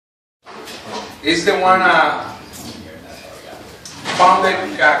Is the one founded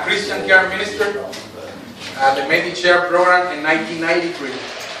Christian care minister at the Medi-Share program in 1993.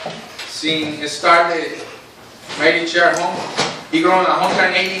 Since he started Medi-Share home, he grown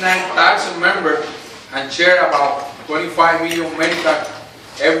 189,000 members and share about 25 million medical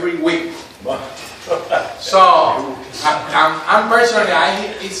every week. So I'm personally,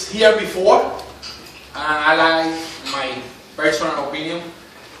 it's here before, and I like my personal opinion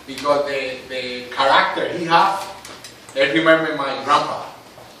because the character he has, I remember my grandpa.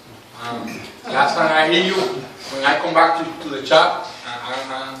 Last time I hear you, when I come back to the shop,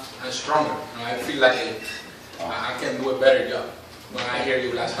 I'm stronger. I feel like I can do a better job when I hear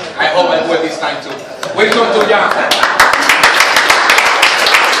you last time. I hope I do it this time too. Welcome to John.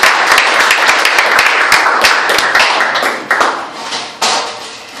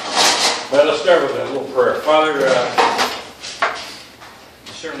 Well, let's start with a little prayer. Father,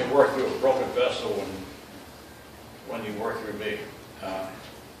 you certainly work through a broken vessel when you work through me.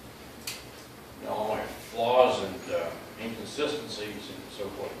 All my flaws and inconsistencies and so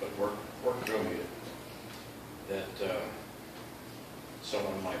forth, but work through me that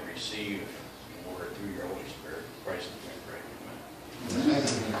someone might receive the word through your Holy Spirit. Christ, we pray. Amen.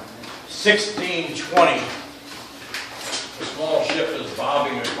 1620. A small ship is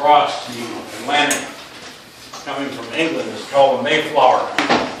bobbing across the Atlantic, coming from England. It's called the Mayflower.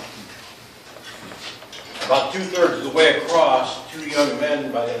 About 2/3 of the way across, two young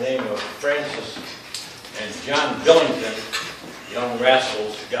men by the name of Francis and John Billington, young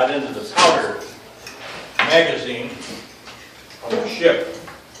rascals, got into the powder magazine of the ship.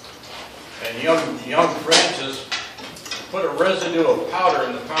 And young Francis put a residue of powder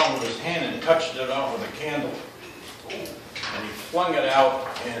in the palm of his hand and touched it off with a candle. And he flung it out,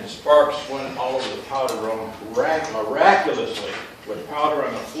 and sparks went all over the powder room, miraculously, with powder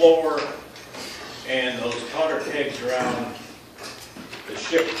on the floor, and those powder kegs around the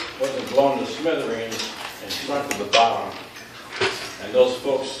ship wasn't blown to smithereens and sunk to the bottom. And those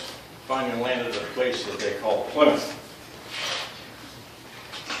folks finally landed at a place that they call Plymouth.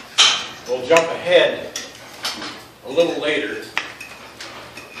 We'll jump ahead a little later.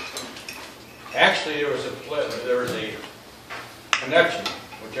 Actually, there was a connection,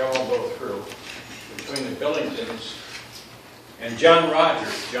 which I won't go through, between the Billingtons and John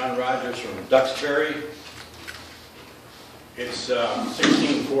Rogers. John Rogers from Duxbury. It's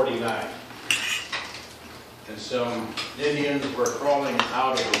 1649. And some Indians were crawling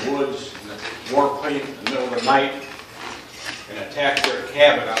out of the woods in the war paint in the middle of the night and attacked their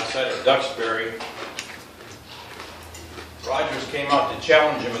cabin outside of Duxbury. Rogers came out to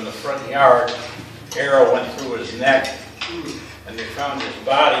challenge him in the front yard. Arrow went through his neck, and they found his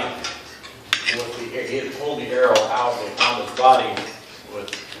body. He had pulled the arrow out. They found his body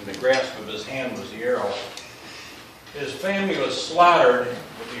in the grasp of his hand was the arrow. His family was slaughtered,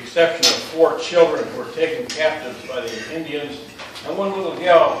 with the exception of 4 children who were taken captives by the Indians. And one little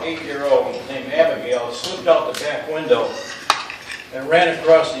gal, 8-year-old, named Abigail, slipped out the back window and ran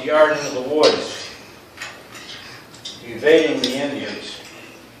across the yard into the woods, evading the Indians.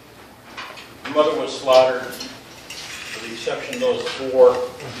 The mother was slaughtered, with the exception of those 4.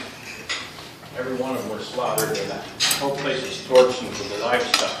 Every one of them were slaughtered, and the whole place was torched for the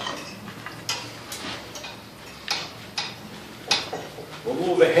livestock. We'll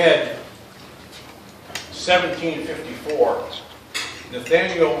move ahead. 1754.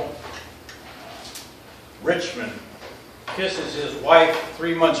 Nathaniel Richmond kisses his wife,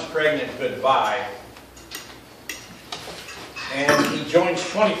 3 months pregnant, goodbye. And he joins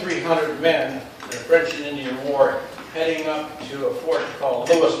 2,300 men in the French and Indian War, heading up to a fort called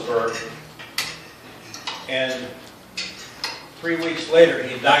Louisburg. And 3 weeks later,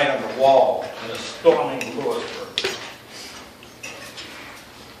 he died on the wall in a storming Louisburg.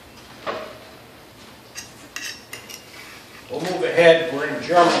 We'll move ahead. We're in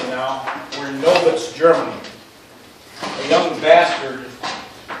Germany now. We're in Novitz, Germany. A young bastard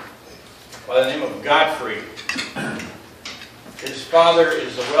by the name of Gottfried. His father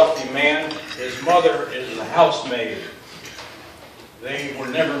is a wealthy man. His mother is a housemaid. They were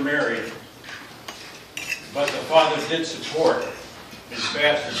never married. But the father did support his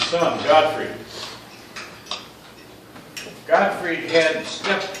bastard son, Gottfried. Gottfried had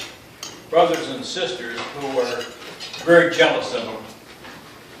step brothers and sisters who were very jealous of him.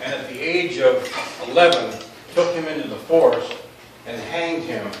 And at the age of 11, took him into the forest and hanged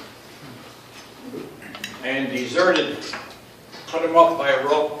him. And deserted, put him up by a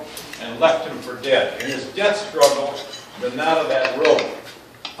rope, and left him for dead. In his death struggle, the knot of that rope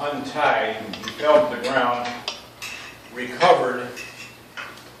untied, he fell to the ground, recovered,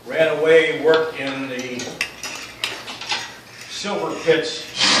 ran away, worked in the silver pits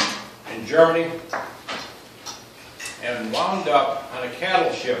in Germany, and wound up on a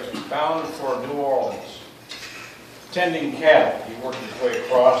cattle ship bound for New Orleans, tending cattle. He worked his way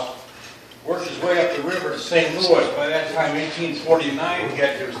across, worked his way up the river to St. Louis. By that time, 1849,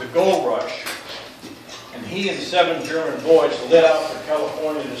 it was the gold rush. And he and 7 German boys lit out for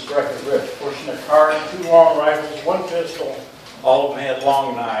California to strike it rich, pushing a cart, 2 long rifles, 1 pistol. All of them had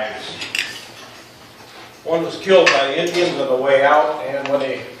long knives. One was killed by the Indians on the way out, and when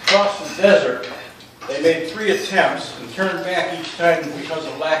they crossed the desert, they made 3 attempts and turned back each time because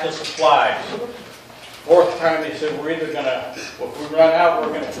of lack of supplies. 4th time they said, we're either going to, if we run out, we're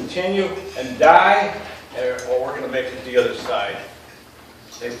going to continue and die, or we're going to make it to the other side.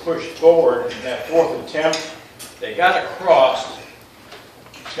 They pushed forward in that 4th attempt. They got across.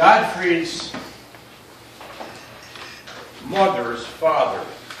 Godfrey's mother's father,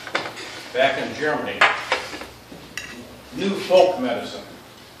 back in Germany, knew folk medicine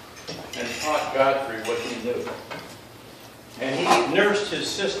and taught Godfrey what he knew. And he nursed his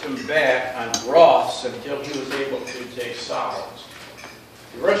system back on broths until he was able to take solids.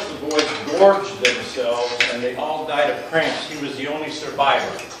 The rest of the boys gorged themselves, and they all died of cramps. He was the only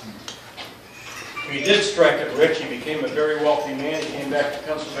survivor. He did strike it rich. He became a very wealthy man. He came back to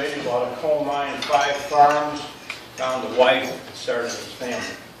Pennsylvania, bought a coal mine, 5 farms, found a wife, and started his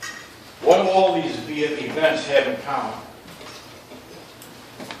family. What do all these events have in common?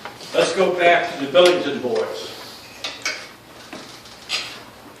 Let's go back to the Billington boys.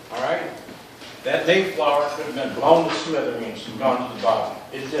 All right? That Mayflower could have been blown to smithereens and gone to the bottom.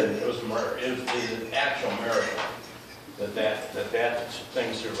 It didn't. It was a miracle. It was an actual miracle that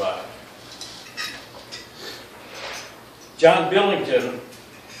thing survived. John Billington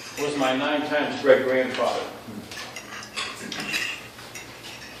was my 9 times great-grandfather.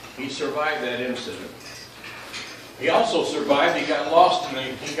 He survived that incident. He also survived. He got lost in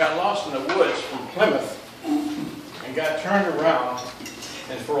the woods from Plymouth and got turned around.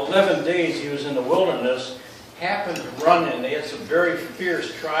 And for 11 days he was in the wilderness. Happened to run in. They had some very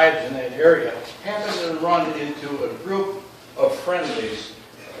fierce tribes in that area. Happened to run into a group of friendlies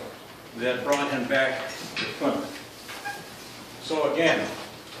that brought him back to Plymouth. So again,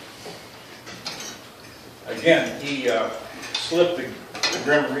 he slipped the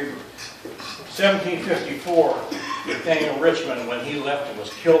Grim Reaper. 1754, Nathaniel Richmond, when he left,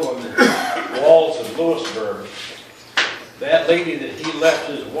 was killed on the walls of Louisburg. That lady that he left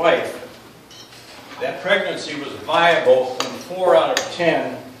his wife, that pregnancy was viable when 4 out of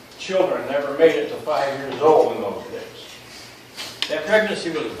 10 children never made it to 5 years old in those days. That pregnancy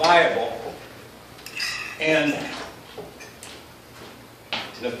was viable, and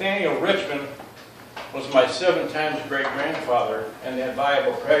Nathaniel Richmond was my 7 times great-grandfather, and that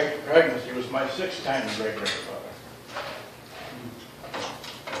viable pregnancy was my 6 times great-grandfather.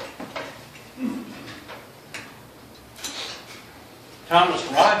 Thomas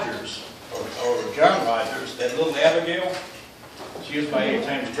Rogers, or John Rogers, that little Abigail, she was my 8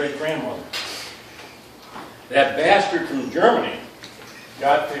 times great-grandmother. That bastard from Germany,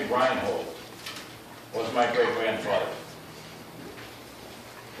 Gottfried Reinhold, was my great-grandfather.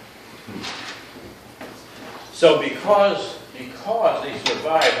 So because they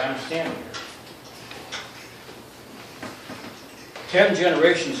survived, I'm standing here. 10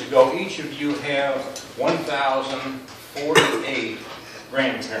 generations ago, each of you have 1,048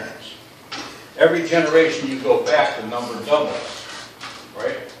 grandparents. Every generation you go back, the number doubles,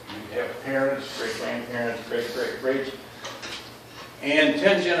 right? You have parents, great-grandparents, great-great-greats. And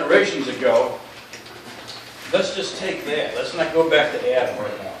 10 generations ago, let's just take that. Let's not go back to Adam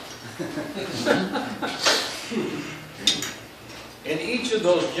right now. In each of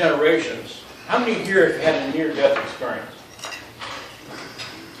those generations, how many here have had a near-death experience?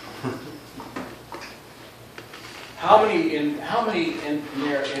 How many in their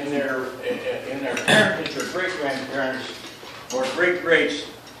parentage or great-grandparents or great-greats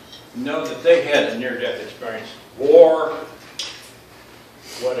know that they had a near-death experience? War,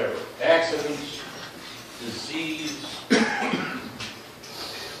 whatever, accidents, disease.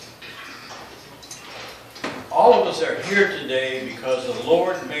 All of us are here today because the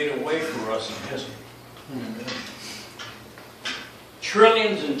Lord made a way for us in history.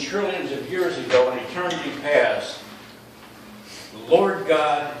 Trillions and trillions of years ago, in eternity past, the Lord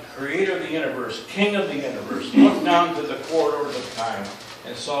God, creator of the universe, king of the universe, looked down to the corridors of time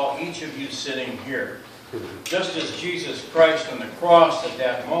and saw each of you sitting here. Just as Jesus Christ on the cross at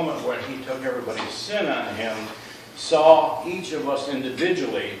that moment when he took everybody's sin on him, saw each of us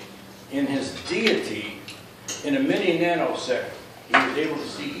individually in his deity in a mini nanosecond. He was able to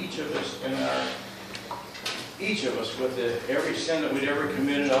see each of us with every sin that we'd ever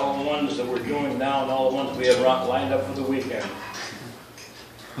committed, all the ones that we're doing now, and all the ones we have lined up for the weekend.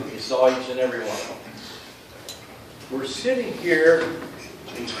 He saw each and every one of them. We're sitting here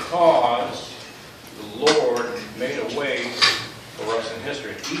because the Lord made a way for us in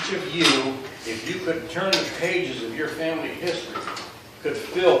history. Each of you, if you could turn the pages of your family history, could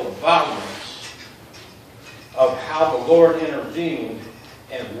fill volumes of how the Lord intervened,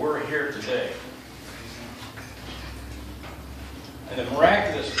 and we're here today. And the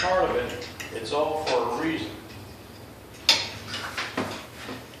miraculous part of it, it's all for a reason.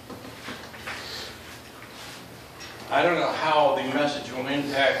 I don't know how the message will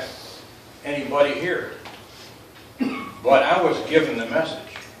impact anybody here, but I was given the message.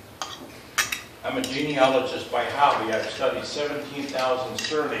 I'm a genealogist by hobby. I've studied 17,000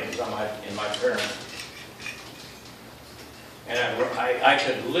 surnames in my parents. And I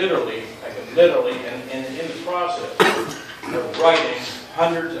could literally, and in the process of writing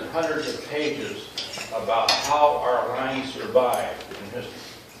hundreds and hundreds of pages about how our line survived in history.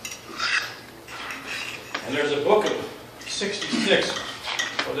 And there's a book of 66,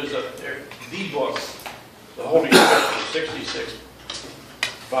 or there's the book, the Holy Scriptures, 66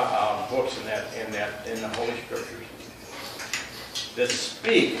 books in the Holy Scriptures that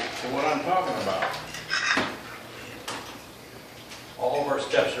speak to what I'm talking about. All of our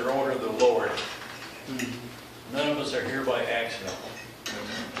steps are ordered of the Lord. None of us are here by accident.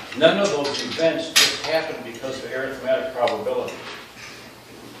 None of those events just happen because of arithmetic probability.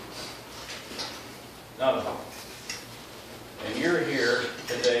 None of them. And you're here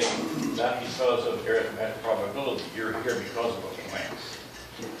today not because of arithmetic probability. You're here because of a plan.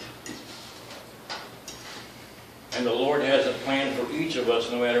 And the Lord has a plan for each of us,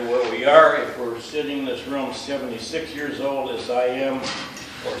 no matter where we are. If we're sitting in this room 76 years old, as I am,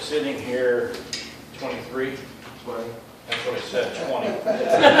 or sitting here 23. 20. That's what I said,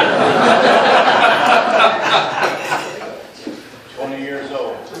 20. 20 years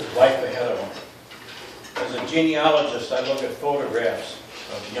old, life ahead of them. As a genealogist, I look at photographs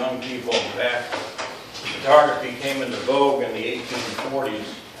of young people back. Photography came into vogue in the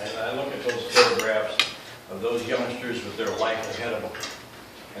 1840s, and I look at those photographs of those youngsters with their life ahead of them.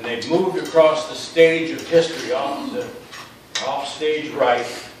 And they've moved across the stage of history off stage right,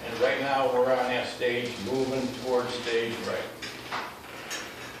 and right now we're on that stage moving towards stage right.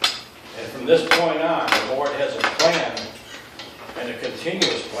 And from this point on, the Lord has a plan, and a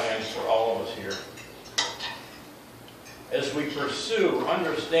continuous plan for all of us here. As we pursue,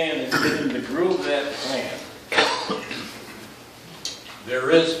 understand, and get in the groove of that plan,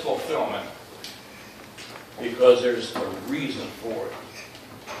 there is fulfillment because there's a reason for it.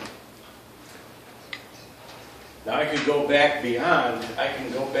 Now I could go back beyond, I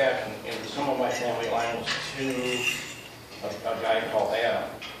can go back in some of my family lines to a guy called Adam.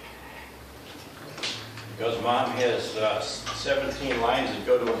 Because Mom has 17 lines that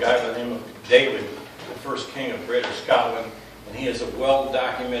go to a guy by the name of David, the first king of Greater Scotland, and he has a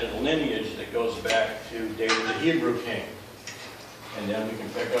well-documented lineage that goes back to David the Hebrew king. And then we can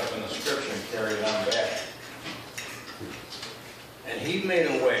pick up in the scripture and carry it on back. And he made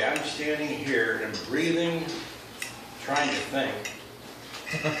a way. I'm standing here and breathing, trying to think,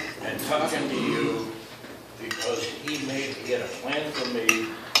 and talking to you because he had a plan for me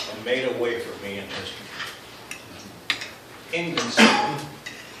and made a way for me in history. Inconceivable.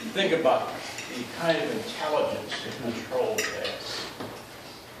 Think about the kind of intelligence and control it has.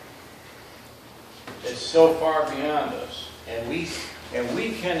 It's so far beyond us, and we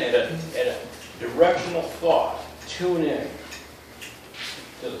can at a directional thought tune in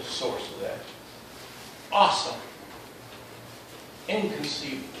to the source of that. Awesome.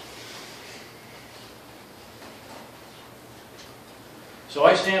 Inconceivable. So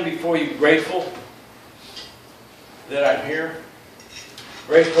I stand before you grateful that I'm here,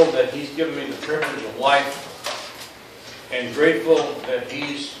 grateful that He's given me the privilege of life, and grateful that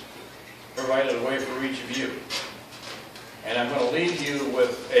He's provided a way for each of you. And I'm going to leave you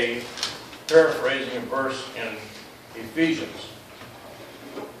with a paraphrasing a verse in Ephesians.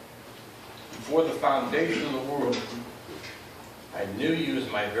 Before the foundation of the world, I knew you as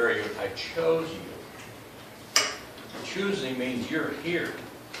my very own. I chose you. Choosing means you're here,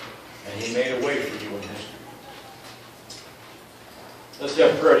 and He made a way for you in history. Let's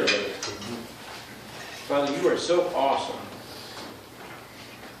have prayer together. Father, you are so awesome,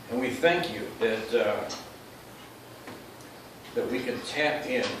 and we thank you that we can tap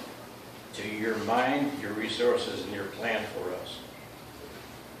in to your mind, your resources, and your plan for us.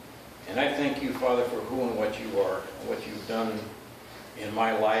 And I thank you, Father, for who and what you are, and what you've done in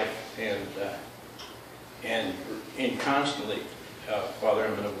my life, and constantly, Father,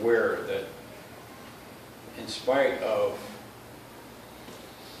 I'm aware that in spite of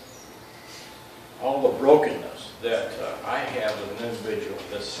all the brokenness that I have as an individual,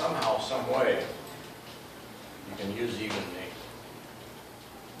 that somehow, some way, you can use even me.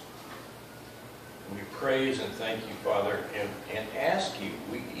 We praise and thank you, Father, and ask you,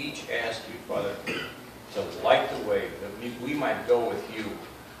 we each ask you, Father, to light the way that we might go with you,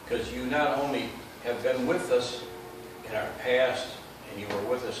 because you not only have been with us in our past, and you are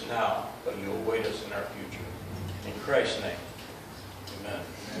with us now, but you await us in our future. In Christ's name, amen.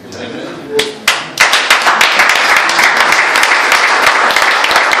 Amen.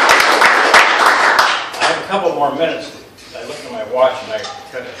 I have a couple more minutes. I looked at my watch and I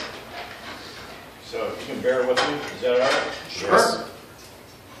cut it. So if you can bear with me, is that all right? Sure.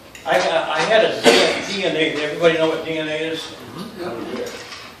 I had a DNA. Everybody know what DNA is?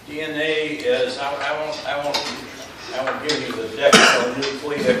 Mm-hmm. DNA is. I won't give you the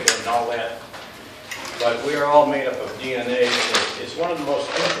deoxynucleic and all that. But we are all made up of DNA. It's one of the most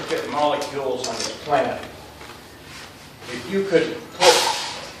intricate molecules on this planet. If you could put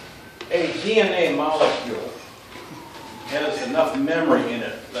a DNA molecule has enough memory in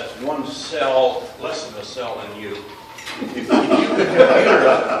it that's one cell, less than a cell in you. If you could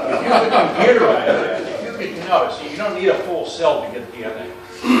computerize that, you don't need a full cell to get DNA.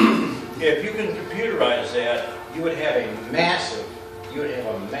 If you can computerize that, you would have a massive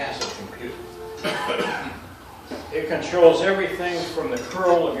computer. It controls everything from the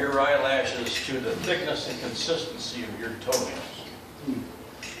curl of your eyelashes to the thickness and consistency of your toenails.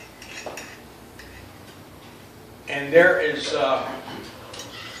 And there is,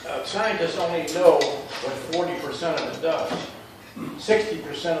 scientists only know what 40% of it does.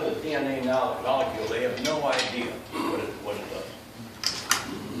 60% of the DNA molecule, they have no idea what it does.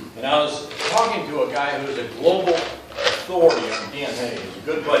 And I was talking to a guy who's a global authority on DNA. He's a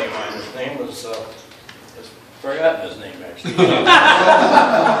good buddy of mine. His name was, I've forgotten his name actually.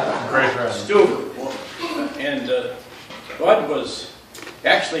 Stuber. And Bud was,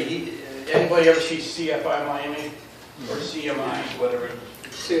 actually, anybody ever see CFI Miami? Or CMI, whatever.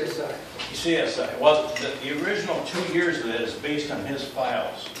 CSI. CSI. Well, the original 2 years of that is based on his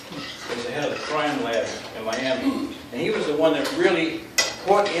files. He was the head of the crime lab in Miami. And he was the one that really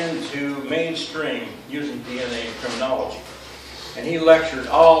put into mainstream using DNA in criminology. And he lectured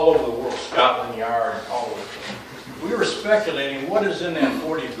all over the world, Scotland Yard, all over. We were speculating what is in that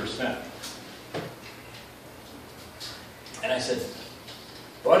 40%. And I said,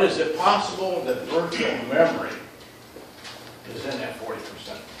 but is it possible that virtual memory is in that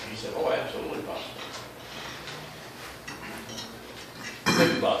 40%? He said, oh, absolutely possible.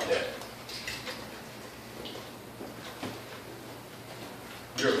 Think about that.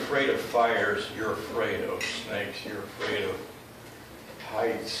 You're afraid of fires, you're afraid of snakes, you're afraid of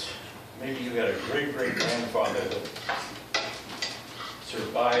heights. Maybe you had a great-great-grandfather that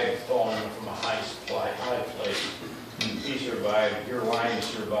survived falling from a high place. He survived, your line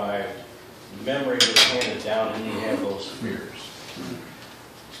survived, memory was handed down, and you have those fears.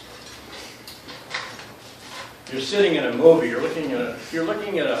 You're sitting in a movie, you're looking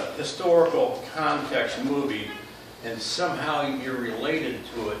at a historical context movie, and somehow you're related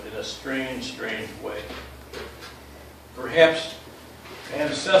to it in a strange way. Perhaps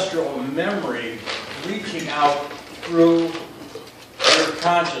ancestral memory reaching out through your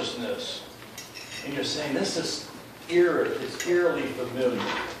consciousness, and you're saying, this is it's eerily familiar,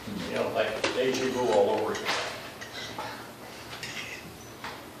 you know, like deja vu all over again.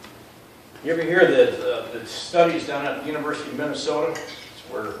 You ever hear the studies down at the University of Minnesota? It's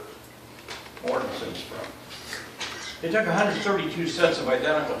where Mortensen's from. They took 132 sets of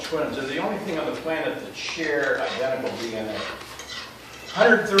identical twins. They're the only thing on the planet that share identical DNA.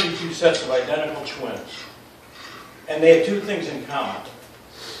 132 sets of identical twins. And they had two things in common.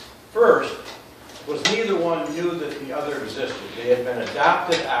 First, was neither one knew that the other existed. They had been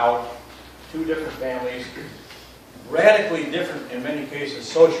adopted out, two different families, radically different, in many cases,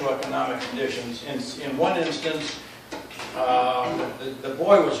 socioeconomic conditions. In one instance, the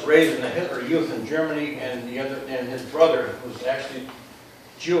boy was raised in the Hitler Youth in Germany, and his brother, who was actually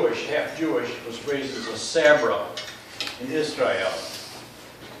Jewish, half Jewish, was raised as a Sabra in Israel.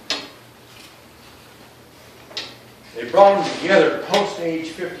 They brought them together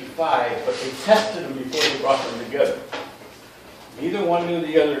post-age 55, but they tested them before they brought them together. Neither one knew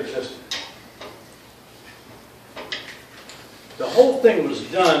the other existed. The whole thing was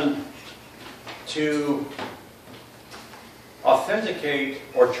done to authenticate,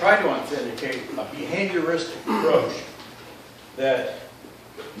 or try to authenticate, a behavioristic approach that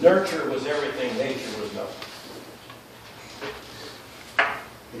Nurture was everything, nature was nothing.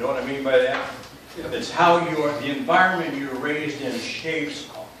 You know what I mean by that? It's how the environment you're raised in shapes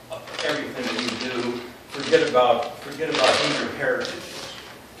everything that you do. Forget about who your heritage is.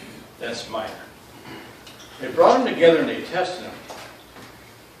 That's minor. They brought them together and they tested them.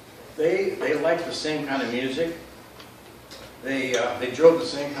 They liked the same kind of music. They drove the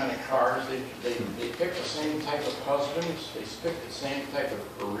same kind of cars. They picked the same type of husbands. They picked the same type of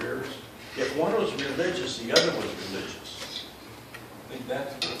careers. If one was religious, the other was religious. I think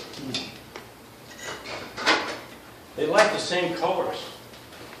that's good. They liked the same colors.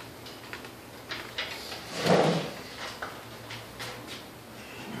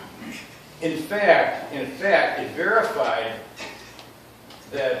 In fact, it verified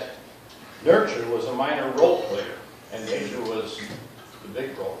that nurture was a minor role player and nature was the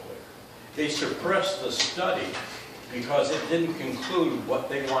big role player. They suppressed the study because it didn't conclude what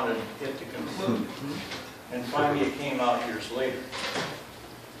they wanted it to conclude. And finally it came out years later.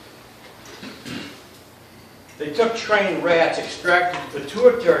 They took trained rats, extracted the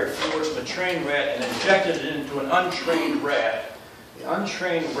pituitary fluid from a trained rat and injected it into an untrained rat. The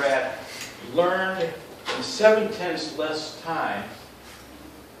untrained rat learned in 7/10 less time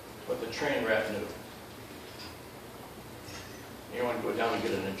what the trained rat knew. You want to go down and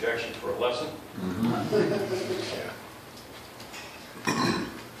get an injection for a lesson? Yeah.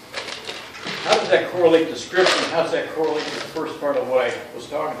 How does that correlate to Scripture? How does that correlate to the first part of what I was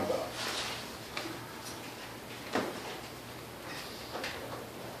talking about?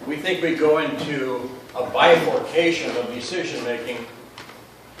 We think we go into a bifurcation of decision making,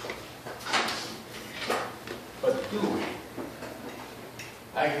 but do we?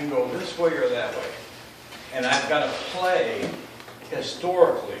 I can go this way or that way, and I've got to play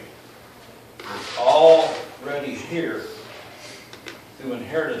historically. It's already here through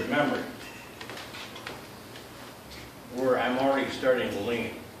inherited memory, where I'm already starting to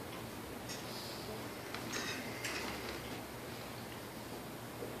lean.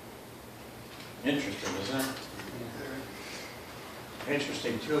 Interesting, isn't it?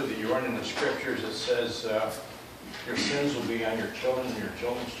 Interesting, too, that you run in the Scriptures that says your sins will be on your children and your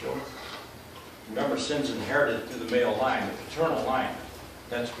children's children. Remember, sin's inherited through the male line, the paternal line.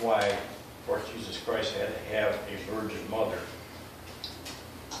 That's why, of course, Jesus Christ had to have a virgin mother.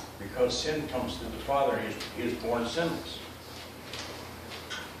 Because sin comes through the Father, and he was born sinless.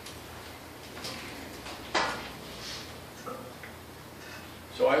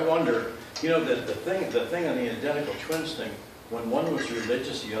 So I wonder, you know, the thing on the identical twins thing, when one was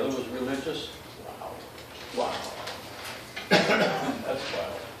religious, the other was religious. Wow. That's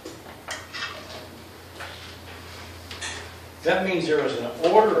wild. That means there was an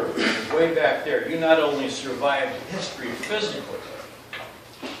order of things way back there. You not only survived history physically,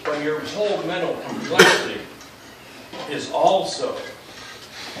 but your whole mental complexity is also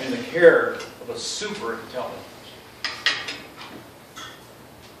in the care of a super intelligence.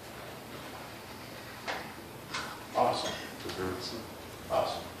 Awesome.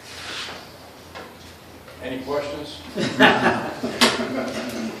 Awesome. Any questions?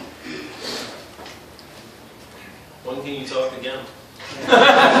 When can you talk again?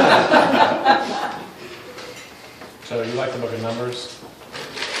 So you like the book of Numbers?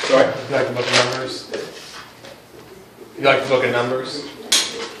 Sorry? You like the book of Numbers? You like the book of Numbers?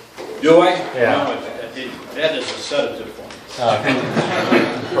 Do I? Yeah. No, that is a sedative for me.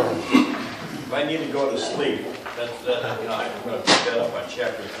 If I need to go to sleep, I'm going to pick that up on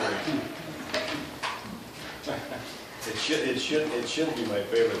chapter 3. It should be my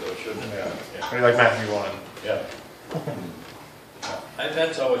favorite though, shouldn't it? Yeah. Or you like Matthew 1? Yeah.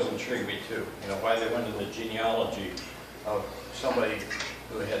 That's always intrigued me too. You know, why they went into the genealogy of somebody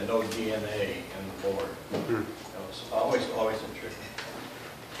who had no DNA in the Lord. Mm-hmm. That was always intrigued me.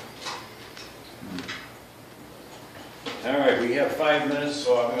 All right, we have 5 minutes,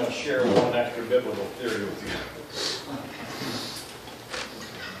 so I'm going to share one extra biblical theory with you.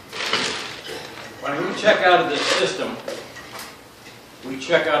 When we check out of this system, we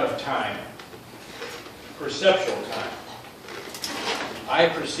check out of time, perceptual time. I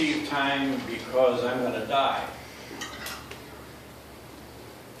perceive time because I'm going to die.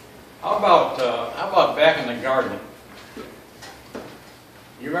 How about back in the garden?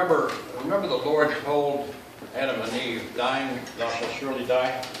 You remember the Lord told Adam and Eve, dying, thou shalt surely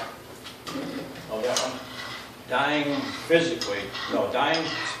die? Oh, that one? Dying physically, no, dying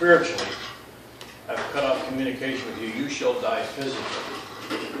spiritually. I've cut off communication with you. You shall die physically.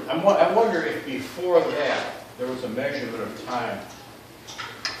 I wonder if before that there was a measurement of time.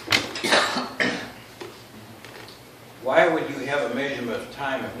 why would you have a measurement of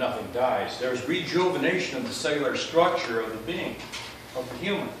time if nothing dies? There's rejuvenation of the cellular structure of the being, of the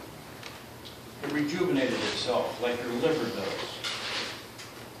human. It rejuvenated itself like your liver does.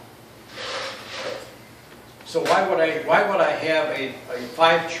 So why would I have a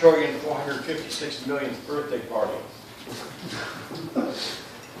 5,456,000,000th birthday party?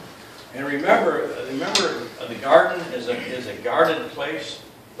 And remember, the garden is a guarded place.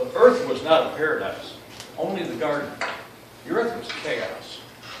 The earth was not a paradise, only the garden. The earth was chaos.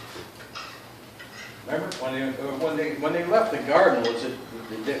 Remember when they left the garden, was it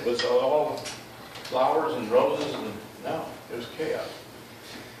all flowers and roses? And no, it was chaos.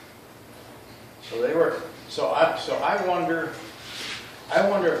 So they were. So I wonder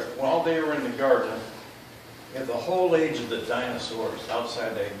while they were in the garden, if the whole age of the dinosaurs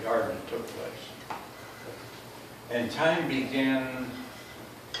outside that garden took place. And time began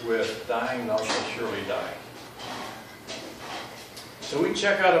with dying, thou shalt surely die. So we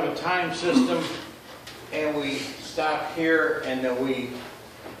check out of a time system and we stop here and then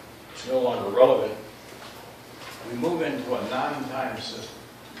it's no longer relevant. We move into a non-time system.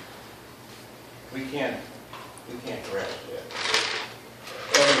 We can't grasp that.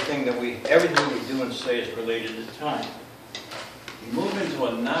 Everything we do and say is related to time. We move into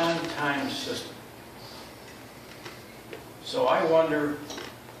a non-time system. So I wonder,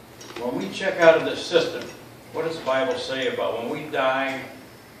 when we check out of this system, what does the Bible say about when we die,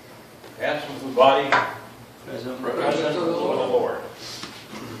 as with the body, present with the Lord?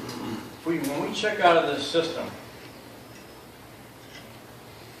 When we check out of this system,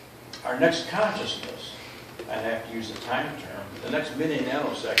 our next consciousness, I have to use a time term, the next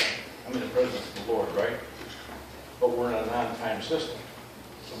milli-nanosecond, I'm in the presence of the Lord, right? But we're in a non-time system,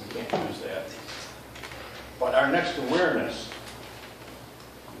 so we can't use that. But our next awareness,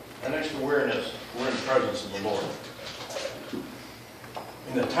 we're in the presence of the Lord.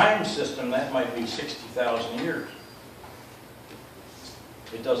 In the time system, that might be 60,000 years.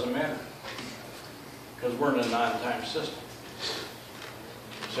 It doesn't matter, because we're in a non-time system.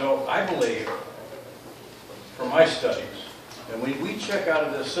 So I believe, from my studies, that when we check out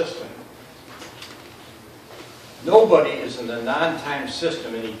of this system, nobody is in the non-time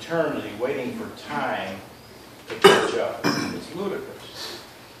system in eternity waiting for time to catch up. It's ludicrous.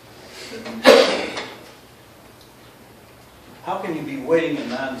 How can you be waiting in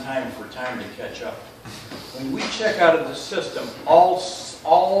non-time for time to catch up? When we check out of the system, all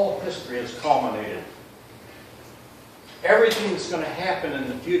history has culminated. Everything that's going to happen in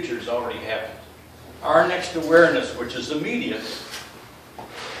the future has already happened. Our next awareness, which is immediate,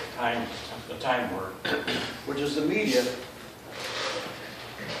 the time word, which is immediate,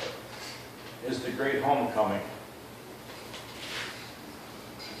 is the great homecoming.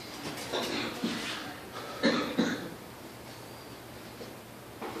 Can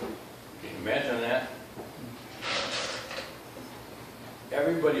you imagine that?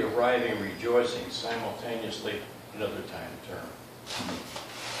 Everybody arriving, rejoicing simultaneously, another time term.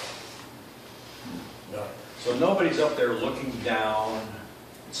 No. So nobody's up there looking down.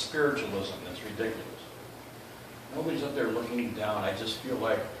 It's spiritualism. That's ridiculous. Nobody's up there looking down. I just feel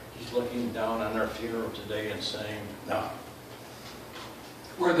like he's looking down on our funeral today and saying, no.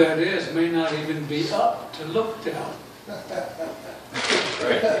 Where that is may not even be up to look down. That's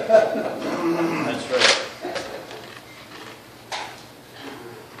right. That's right.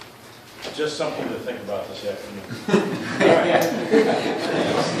 Just something to think about this afternoon. All right.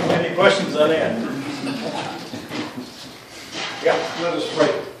 Any questions on that? Yeah. Let us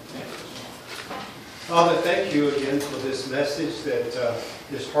pray. Father, thank you again for this message,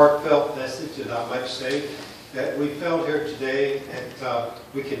 this heartfelt message, that I might say, that we felt here today, and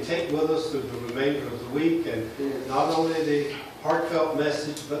we can take with us through the remainder of the week, and not only the heartfelt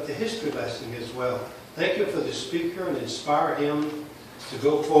message, but the history lesson as well. Thank you for the speaker, and inspire him to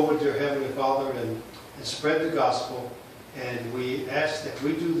go forward, dear Heavenly Father, and spread the gospel. And we ask that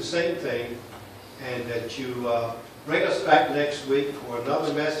we do the same thing, and that you bring us back next week for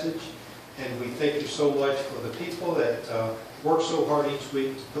another message. And we thank you so much for the people that work so hard each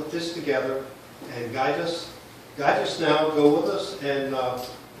week to put this together and guide us. Guide us now, go with us, and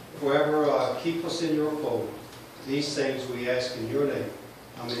forever keep us in your fold. These things we ask in your name.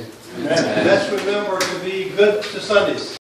 Amen. Amen. Let's remember to be good to Sundays.